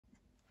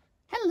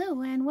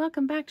Hello and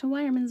welcome back to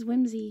Wireman's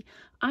Whimsy.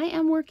 I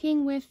am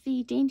working with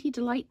the Dainty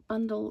Delight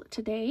bundle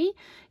today,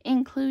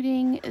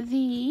 including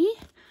the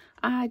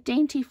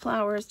Dainty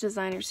Flowers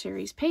Designer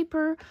Series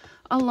paper,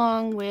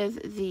 along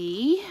with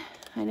the,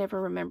 I never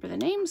remember the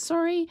name,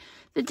 sorry,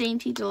 the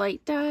Dainty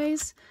Delight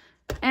dies,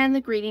 and the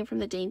greeting from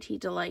the Dainty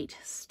Delight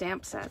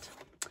stamp set.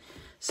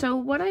 So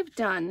what I've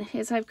done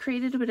is I've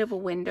created a bit of a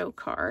window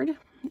card,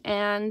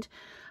 and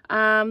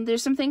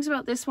there's some things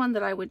about this one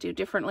that I would do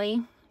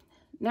differently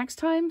next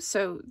time.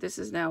 So this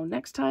is now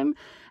next time,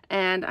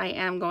 and I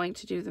am going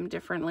to do them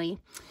differently.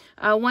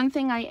 One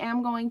thing I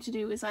am going to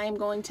do is I am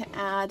going to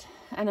add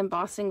an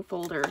embossing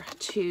folder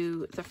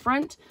to the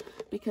front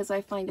because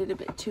I find it a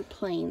bit too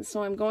plain.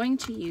 So I'm going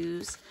to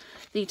use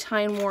the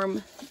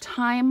time-worn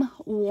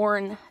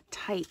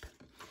type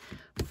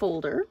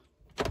folder,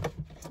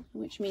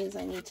 which means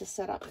I need to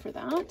set up for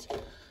that.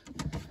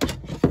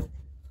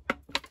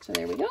 So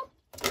there we go.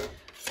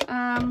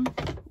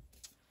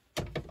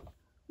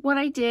 What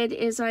I did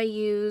is I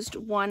used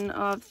one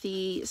of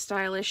the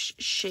Stylish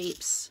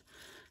Shapes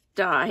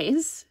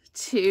dies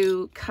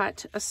to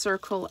cut a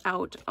circle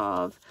out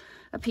of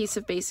a piece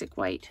of basic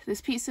white.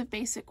 This piece of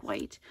basic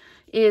white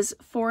is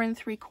 4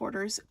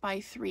 3/4 by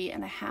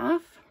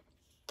 3.5,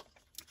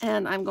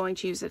 and I'm going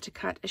to use it to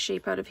cut a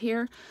shape out of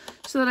here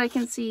so that I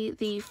can see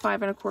the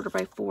 5 1/4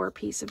 by 4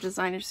 piece of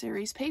Designer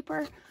Series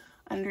paper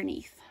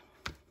underneath.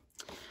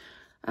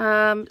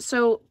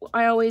 So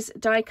I always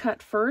die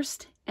cut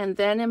first and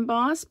then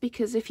emboss,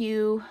 because if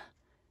you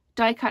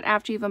die cut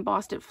after you've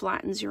embossed, it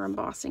flattens your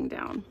embossing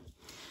down.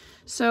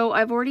 So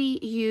I've already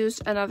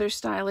used another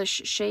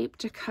Stylish Shape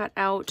to cut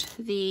out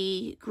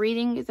the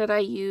greeting that I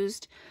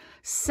used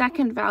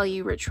second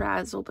value Rich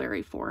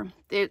Razzleberry for.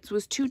 It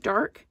was too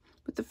dark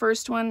with the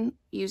first one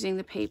using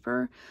the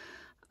paper.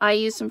 I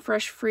used some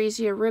fresh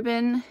freesia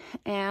ribbon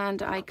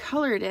and I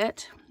colored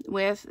it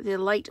with the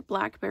light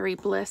Blackberry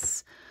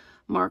Bliss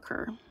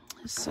marker.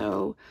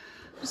 So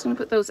I'm just going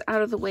to put those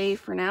out of the way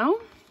for now.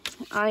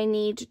 I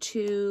need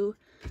to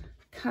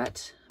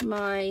cut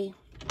my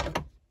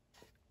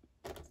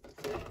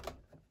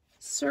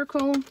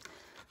circle.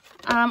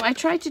 I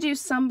tried to do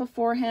some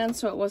beforehand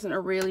so it wasn't a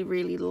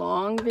really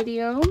long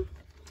video,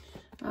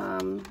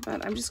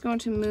 but I'm just going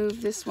to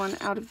move this one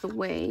out of the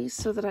way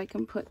so that I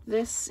can put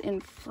this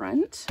in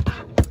front.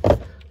 I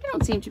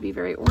don't seem to be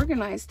very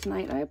organized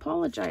tonight. I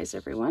apologize,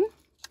 everyone.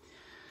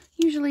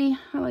 Usually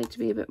I like to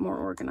be a bit more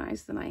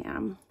organized than I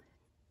am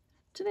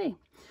today.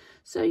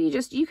 So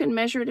you can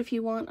measure it if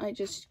you want. I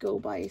just go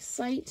by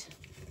sight,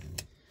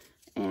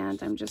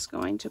 and I'm just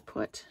going to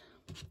put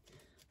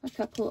a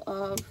couple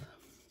of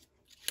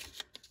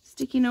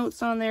sticky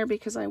notes on there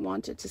because I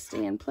want it to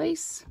stay in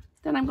place.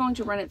 Then I'm going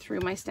to run it through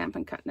my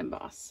Stampin' Cut and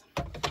Emboss,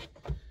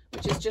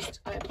 which is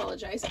just, I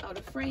apologize, out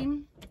of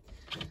frame.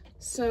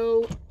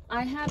 So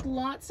I had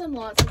lots and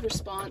lots of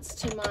response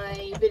to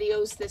my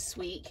videos this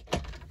week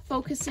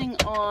focusing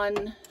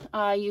on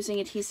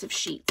using adhesive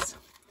sheets.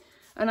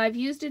 And I've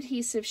used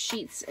adhesive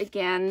sheets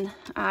again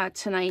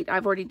tonight.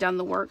 I've already done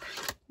the work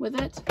with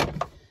it,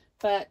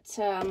 but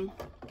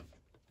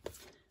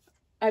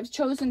I've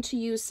chosen to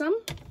use some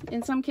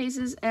in some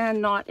cases and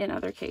not in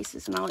other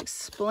cases. And I'll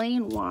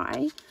explain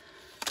why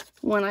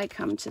when I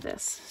come to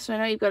this. So I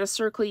know you've got a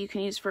circle you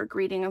can use for a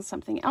greeting on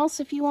something else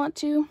if you want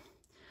to.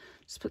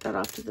 Just put that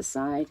off to the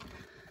side.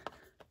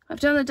 I've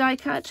done the die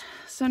cut,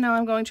 so now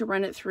I'm going to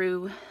run it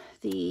through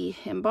the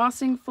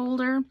embossing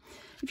folder.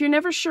 If you're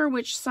never sure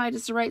which side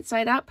is the right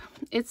side up,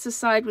 it's the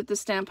side with the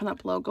Stampin'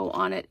 Up! Logo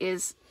on it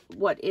is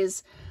what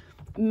is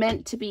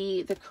meant to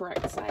be the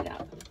correct side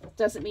up.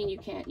 Doesn't mean you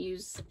can't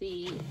use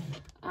the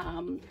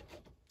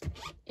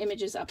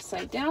images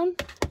upside down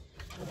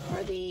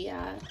or the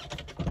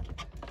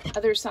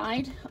other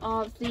side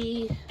of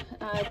the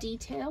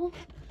detail.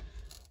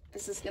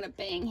 This is gonna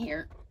bang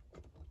here.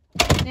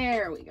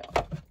 There we go.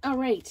 All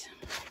right,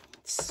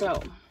 so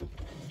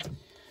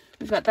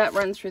we've got that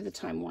run through the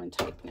time-worn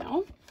type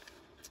now.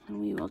 And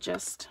we will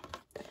just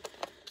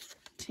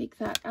take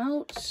that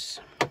out.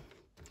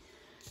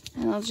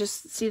 And I'll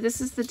just see, this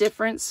is the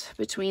difference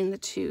between the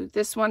two.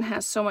 This one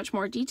has so much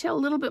more detail, a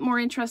little bit more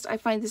interest. I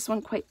find this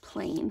one quite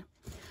plain.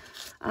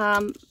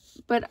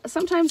 But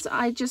sometimes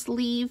I just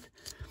leave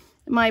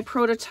my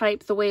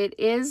prototype the way it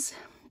is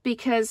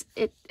because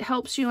it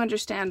helps you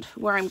understand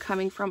where I'm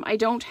coming from. I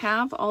don't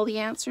have all the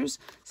answers.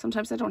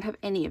 Sometimes I don't have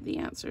any of the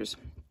answers.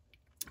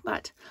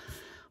 But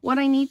what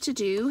I need to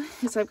do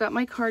is I've got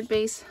my card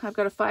base. I've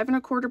got a 5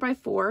 1/4 by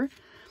 4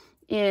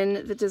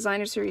 in the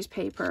Designer Series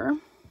paper.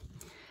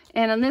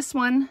 And on this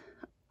one,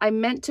 I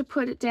meant to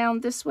put it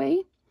down this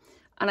way,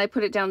 and I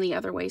put it down the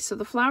other way. So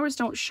the flowers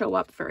don't show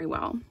up very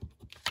well.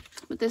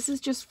 But this is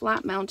just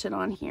flat mounted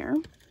on here,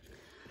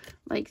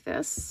 like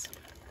this.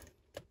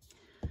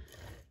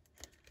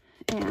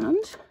 And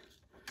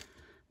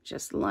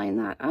just line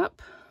that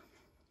up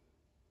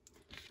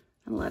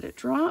and let it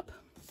drop.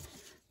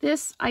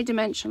 This I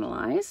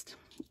dimensionalized,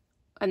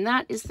 and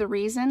that is the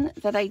reason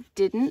that I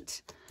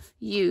didn't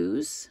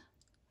use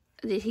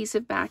the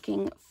adhesive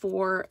backing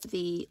for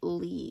the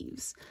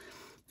leaves.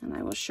 And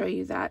I will show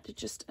you that in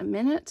just a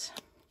minute.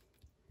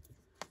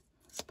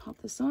 Let's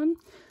pop this on.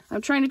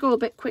 I'm trying to go a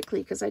bit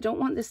quickly because I don't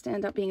want this to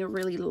end up being a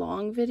really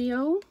long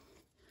video.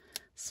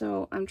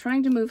 So I'm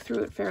trying to move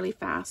through it fairly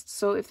fast.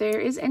 So if there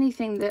is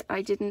anything that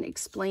I didn't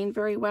explain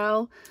very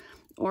well,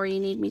 or you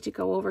need me to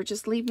go over,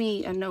 just leave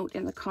me a note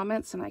in the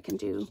comments and I can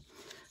do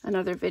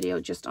another video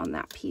just on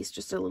that piece,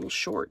 just a little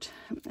short,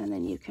 and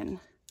then you can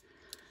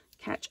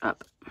catch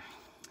up.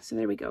 So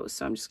there we go.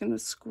 So I'm just going to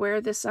square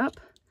this up,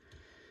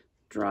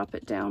 drop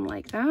it down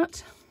like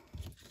that.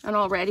 And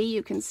already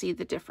you can see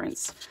the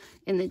difference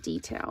in the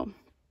detail.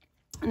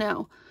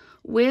 Now,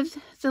 with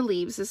the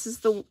leaves, this is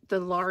the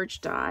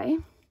large die.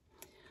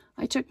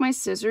 I took my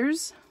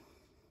scissors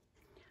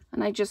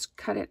and I just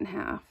cut it in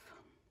half.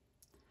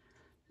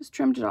 Just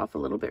trimmed it off a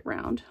little bit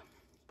round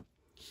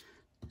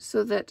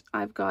so that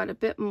I've got a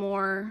bit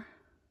more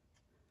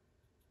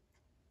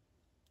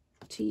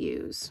to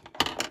use.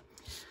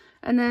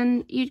 And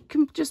then you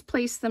can just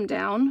place them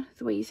down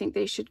the way you think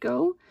they should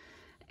go.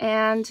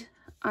 And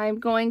I'm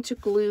going to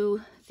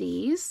glue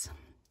these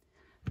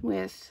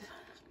with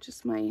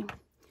just my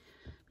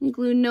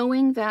glue,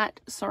 knowing that,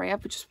 sorry, I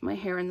put just my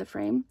hair in the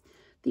frame.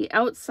 The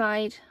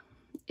outside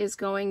is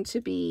going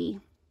to be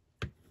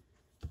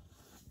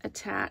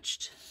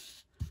attached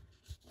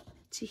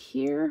to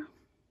here.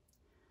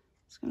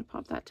 Just going to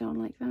pop that down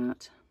like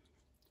that.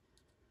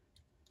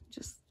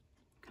 Just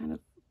kind of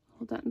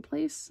hold that in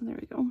place. There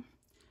we go.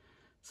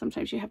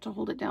 Sometimes you have to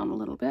hold it down a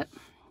little bit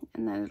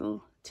and then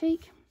it'll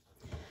take.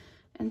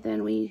 And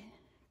then we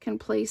can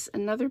place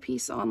another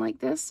piece on like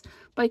this.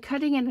 By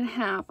cutting it in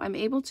half, I'm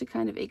able to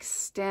kind of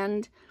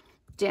extend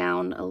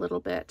down a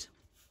little bit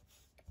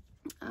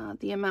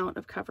the amount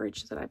of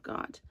coverage that I've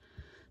got.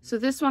 So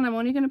this one, I'm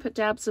only going to put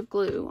dabs of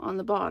glue on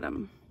the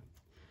bottom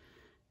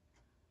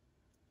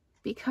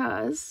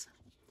because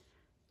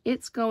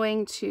it's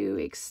going to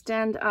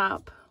extend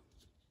up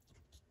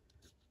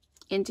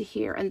into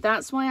here. And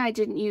that's why I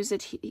didn't use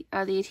the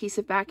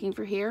adhesive backing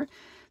for here.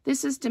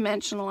 This is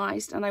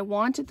dimensionalized and I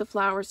wanted the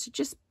flowers to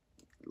just,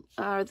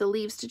 the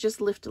leaves to just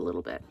lift a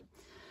little bit.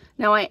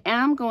 Now I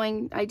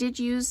did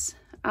use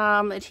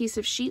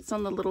adhesive sheets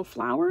on the little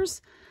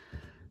flowers,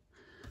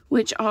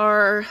 which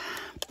are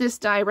this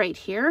die right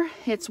here.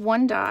 It's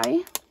one die,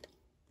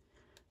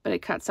 but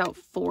it cuts out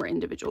 4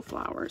 individual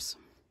flowers.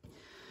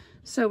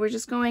 So we're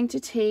just going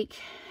to take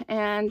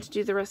and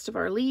do the rest of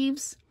our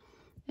leaves.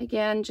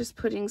 Again, just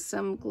putting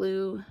some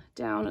glue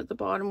down at the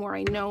bottom where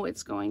I know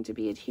it's going to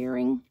be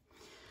adhering.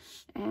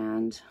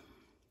 And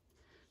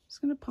I'm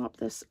just going to pop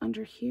this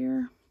under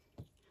here,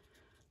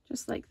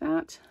 just like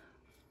that.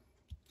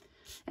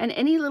 And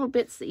any little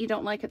bits that you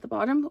don't like at the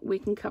bottom, we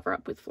can cover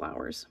up with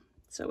flowers.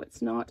 So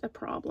it's not a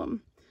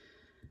problem.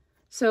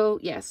 So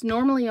yes,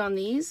 normally on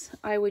these,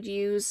 I would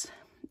use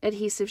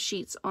adhesive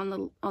sheets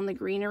on the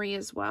greenery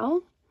as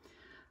well.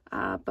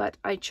 But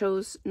I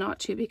chose not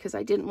to because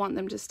I didn't want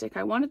them to stick.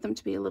 I wanted them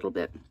to be a little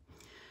bit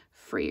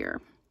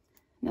freer.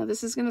 Now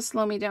this is going to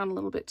slow me down a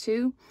little bit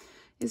too,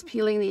 is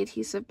peeling the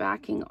adhesive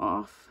backing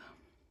off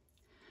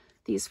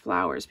these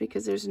flowers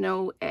because there's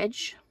no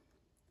edge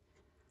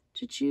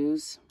to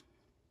choose.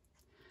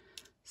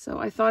 So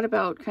I thought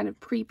about kind of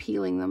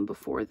pre-peeling them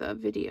before the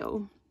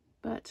video,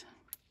 but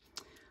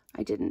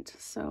I didn't.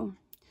 So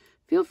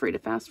feel free to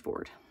fast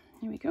forward.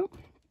 There we go.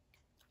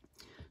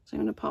 So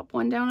I'm going to pop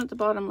one down at the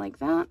bottom like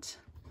that.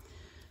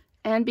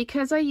 And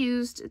because I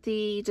used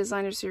the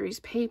Designer Series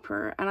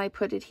paper and I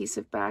put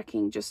adhesive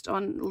backing just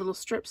on little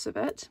strips of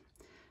it,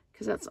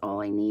 because that's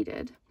all I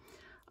needed,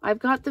 I've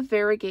got the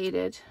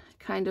variegated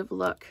kind of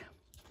look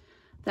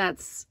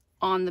that's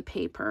on the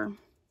paper.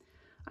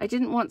 I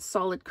didn't want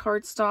solid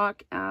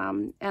cardstock,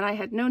 and I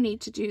had no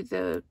need to do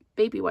the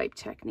baby wipe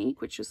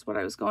technique, which is what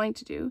I was going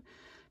to do,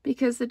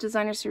 because the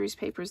Designer Series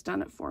paper has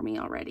done it for me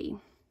already.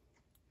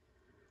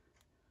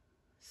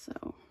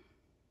 So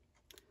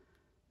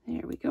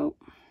there we go.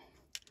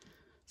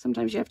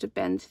 Sometimes you have to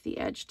bend the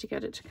edge to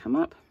get it to come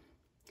up.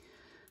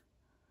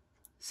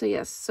 So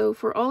yes, so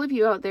for all of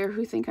you out there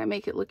who think I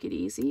make it look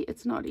easy,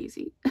 it's not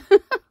easy.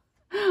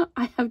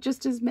 I have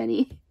just as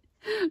many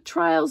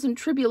trials and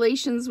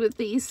tribulations with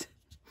these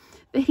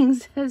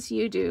things as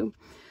you do.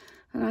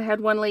 And I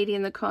had one lady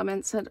in the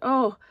comments said,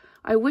 "Oh,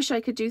 I wish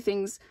I could do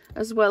things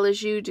as well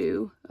as you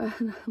do."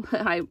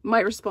 My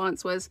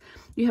response was,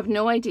 "You have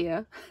no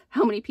idea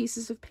how many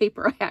pieces of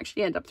paper I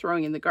actually end up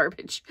throwing in the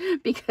garbage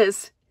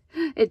because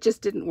it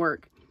just didn't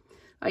work."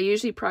 I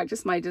usually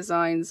practice my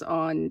designs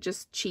on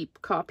just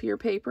cheap copier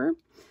paper,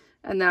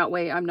 and that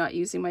way I'm not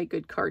using my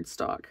good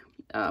cardstock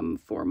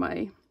for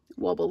my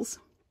wobbles.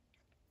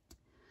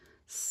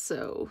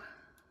 So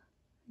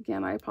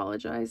again, I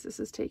apologize. This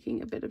is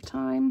taking a bit of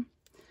time.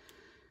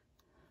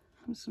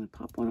 I'm just going to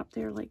pop one up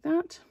there like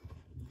that.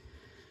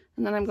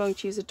 And then I'm going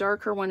to use a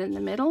darker one in the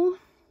middle.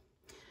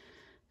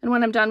 And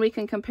when I'm done, we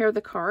can compare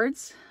the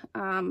cards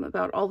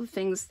about all the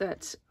things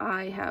that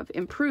I have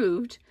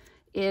improved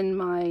in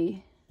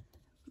my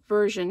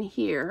version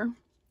here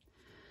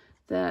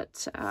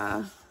that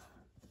I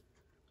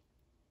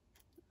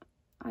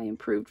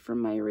improved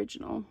from my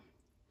original.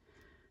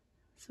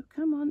 So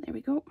come on, there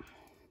we go.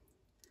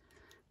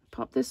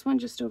 Pop this one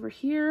just over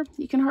here.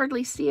 You can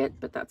hardly see it,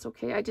 but that's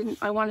okay.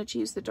 I wanted to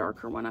use the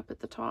darker one up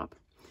at the top.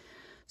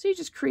 So you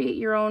just create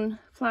your own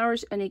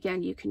flowers, and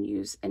again, you can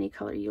use any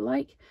color you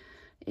like.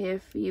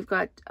 If you've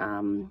got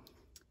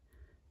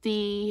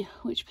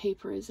which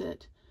paper is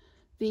it?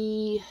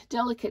 The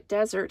Delicate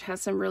Desert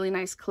has some really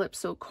nice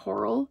Calypso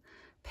coral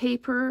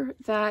paper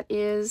that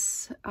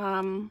is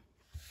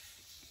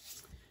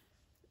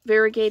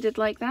variegated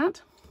like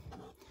that,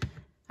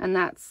 and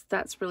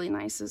that's really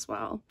nice as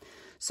well.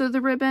 So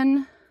the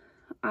ribbon,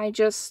 I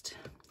just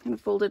kind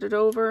of folded it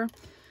over,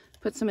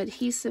 put some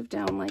adhesive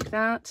down like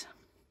that,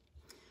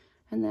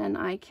 and then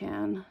I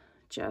can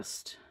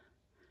just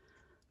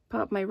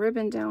pop my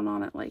ribbon down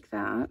on it like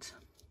that,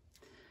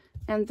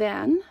 and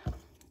then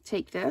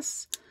take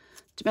this.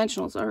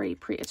 Dimensional is already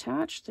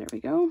pre-attached. There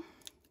we go.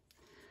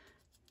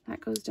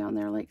 That goes down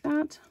there like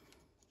that,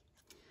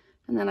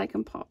 and then I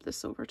can pop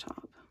this over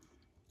top.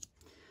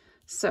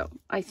 So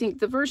I think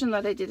the version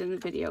that I did in the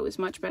video is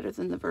much better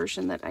than the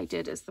version that I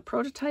did as the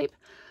prototype.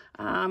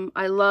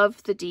 I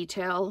love the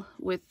detail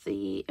with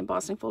the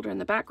embossing folder in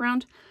the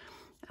background,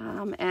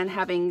 and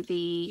having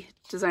the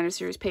Designer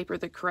Series paper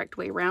the correct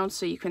way around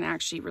so you can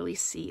actually really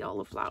see all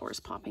the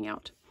flowers popping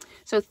out.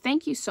 So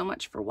thank you so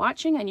much for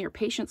watching and your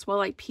patience while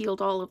I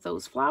peeled all of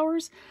those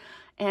flowers,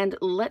 and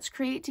let's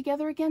create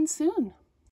together again soon.